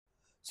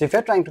So if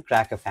you're trying to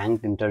crack a FANG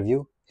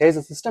interview, here's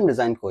a system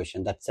design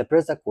question that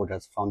separates the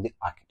coders from the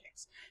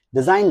architects.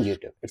 Design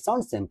YouTube. It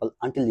sounds simple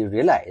until you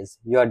realize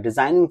you are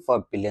designing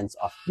for billions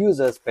of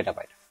users,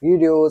 petabyte of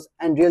videos,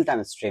 and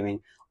real-time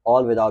streaming,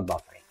 all without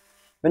buffering.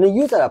 When a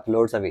user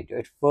uploads a video,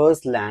 it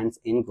first lands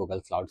in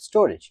Google Cloud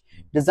Storage,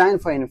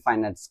 designed for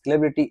infinite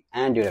scalability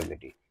and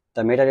durability.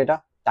 The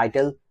metadata,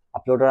 title,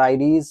 uploader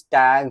IDs,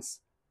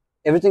 tags,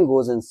 everything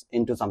goes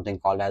into something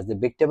called as the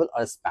big table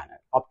or spanner,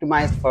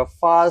 optimized for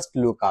fast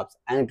lookups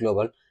and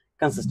global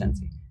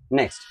consistency.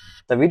 Next,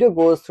 the video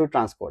goes through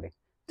transcoding.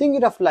 Think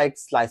it of like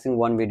slicing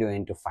one video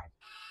into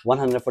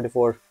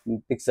 144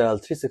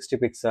 pixel, 360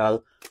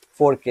 pixel,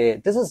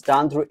 4K. This is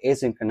done through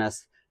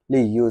asynchronously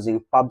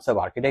using pub/sub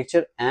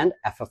architecture and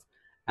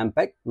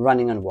FFmpeg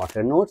running on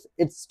water nodes.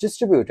 It's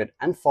distributed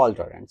and fault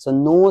tolerant, so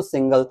no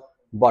single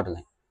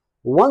bottleneck.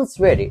 Once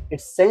ready,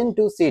 it's sent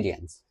to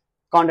CDNs,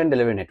 content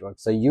delivery network.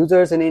 So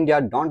users in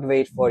India don't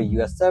wait for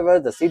US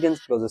servers. The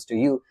CDNs closest to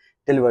you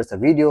delivers a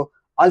video,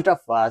 ultra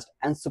fast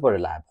and super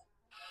reliable.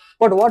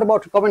 But what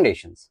about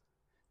recommendations?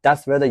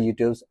 That's where the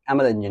YouTube's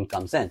ML engine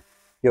comes in.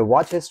 Your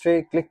watch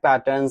history, click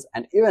patterns,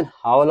 and even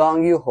how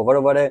long you hover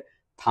over a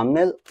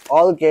thumbnail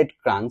all get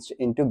crunched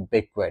into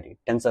BigQuery,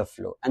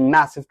 TensorFlow, and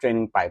massive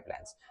training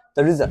pipelines.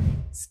 The result,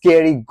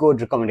 scary good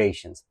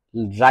recommendations,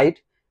 right?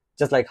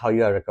 Just like how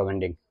you are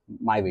recommending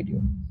my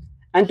video.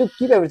 And to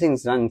keep everything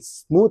running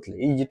smoothly,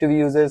 YouTube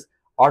uses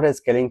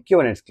auto-scaling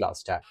Kubernetes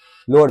cluster,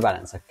 load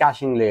balancer,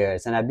 caching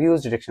layers, and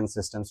abuse detection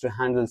systems to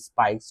handle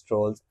spikes,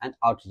 trolls, and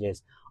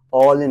outages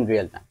all in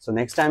real time. So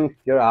next time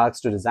you're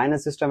asked to design a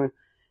system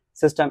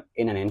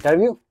in an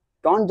interview,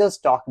 don't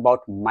just talk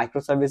about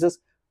microservices,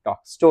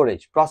 talk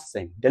storage,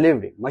 processing,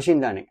 delivery,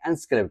 machine learning, and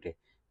scalability.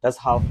 That's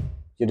how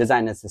you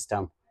design a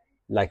system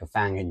like a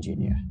FANG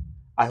engineer.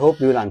 I hope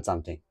you learned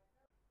something.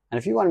 And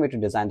if you want me to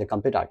design the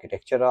complete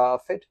architecture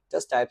of it,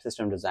 just type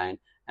system design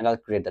and I'll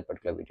create that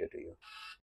particular video to you.